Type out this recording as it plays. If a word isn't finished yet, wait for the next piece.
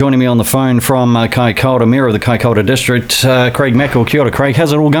Joining me on the phone from Kaikoura, Mayor of the Kaikoura District, Craig Mackle. Kia ora, Craig.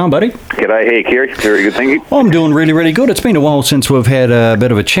 How's it all going, buddy? G'day, hey, Kerry. Very good, thank you. I'm doing really, really good. It's been a while since we've had a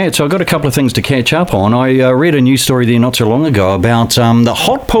bit of a chat, so I've got a couple of things to catch up on. I read a news story there not so long ago about the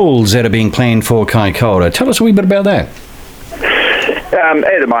hot pools that are being planned for Kaikoura. Tell us a wee bit about that.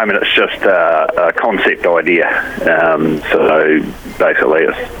 At the moment, it's just a concept idea. So basically,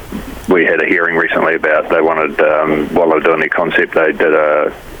 we had a hearing recently about they wanted, while they were doing their concept, they did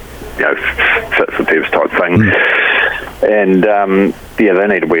a fit for purpose type thing. And they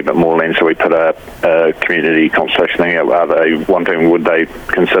need a wee bit more land, so we put a community consultation thing out. Would they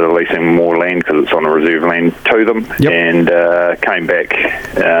consider leasing more land because it's on a reserve land to them? Yep. And came back,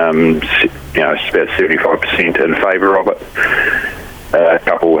 it's about 75% in favour of it. A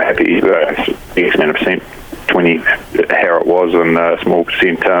couple happy, X amount of percent, 20 how it was, and a small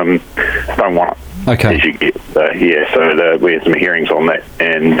percent don't want it. Okay. As you get, so we had some hearings on that,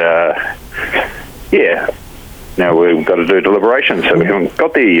 and now we've got to do deliberations, so we haven't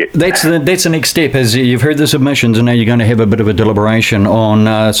got there yet. That's the next step, as you've heard the submissions, and now you're going to have a bit of a deliberation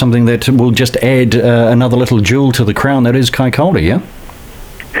on something that will just add another little jewel to the crown, that is Kaikoura, yeah?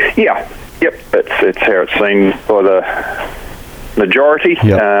 Yeah, yep, it's how it's seen by the majority.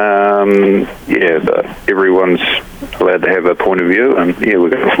 Yep. But everyone's allowed to have a point of view, and we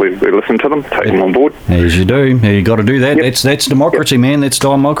listen to them, take them on board. As you do, you got to do that. Yep. That's democracy, man. That's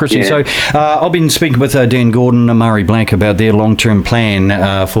democracy. Yeah. So I've been speaking with Dan Gordon and Murray Black about their long-term plan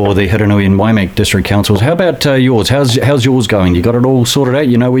for the Hiranui and Waimak district councils. How about yours? How's yours going? You got it all sorted out?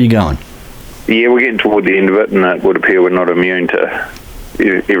 You know where you're going? Yeah, we're getting toward the end of it, and it would appear we're not immune to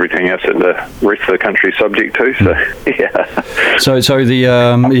everything else that the rest of the country is subject to. So So the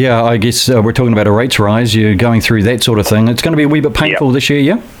I guess we're talking about a rates rise. You're going through that sort of thing. It's going to be a wee bit painful this year,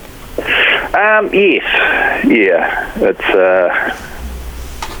 yeah? Yes, it's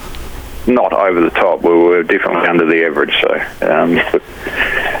not over the top. We're definitely under the average. So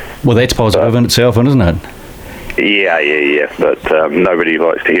well, that's positive in itself, isn't it? Yeah. But nobody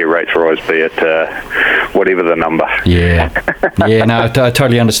likes to hear rates rise, be it whatever the number. Yeah. No, I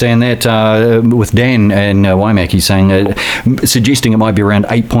totally understand that. With Dan and Waimak, he's saying, suggesting it might be around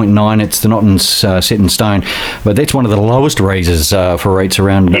 8.9. It's not set in stone, but that's one of the lowest raises for rates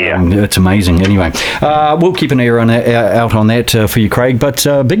around. It's amazing. Anyway, we'll keep an ear out on that for you, Craig. But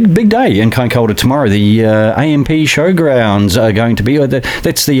big day in Kaikoura tomorrow. The AMP Showgrounds are going to be.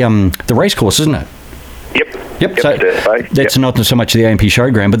 That's the racecourse, isn't it? Yep. So that's not so much the AMP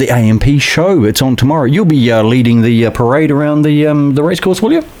Showground, but the AMP show. It's on tomorrow. You'll be leading the parade around the racecourse,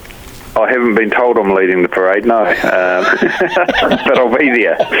 will you? I haven't been told I'm leading the parade, no. But I'll be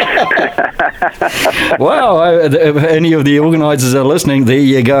there. Wow. If any of the organisers are listening, there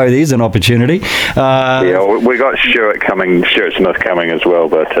you go. There's an opportunity. We got Stuart Smith coming as well,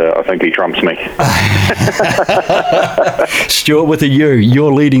 but I think he trumps me. Stuart with a U.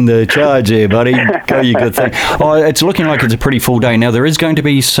 You're leading the charge there, buddy. Go, you good thing. It's looking like it's a pretty full day. Now, there is going to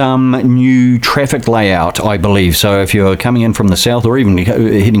be some new traffic layout, I believe. So if you're coming in from the south or even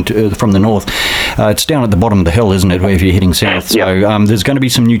heading from the north, it's down at the bottom of the hill, isn't it, if you're heading south? So there's going to be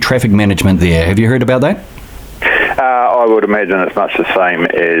some new traffic management there. Have you heard about that? I would imagine it's much the same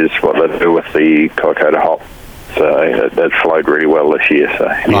as what they do with the Kaikoura Hop. So that flowed really well this year. So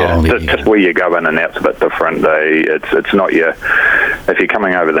just where you go in and out's a bit different. It's not if you're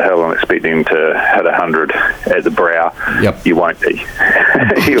coming over the hill and expecting to hit 100 at the brow, you won't be.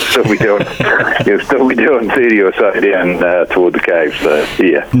 You'll still be doing 30 or so down toward the cave. So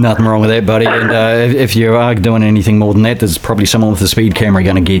nothing wrong with that, buddy. And if you are doing anything more than that, there's probably someone with a speed camera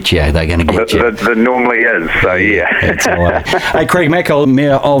going to get you. They're going to get you. There normally is. So That's all right. Hey, Craig Mackle,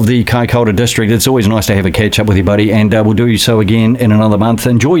 Mayor of the Kaikoura District. It's always nice to have a catch up with you, buddy, and we'll do so again in another month.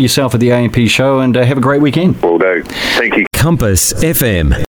 Enjoy yourself at the AMP show and have a great weekend. Will do. Thank you. Compass FM.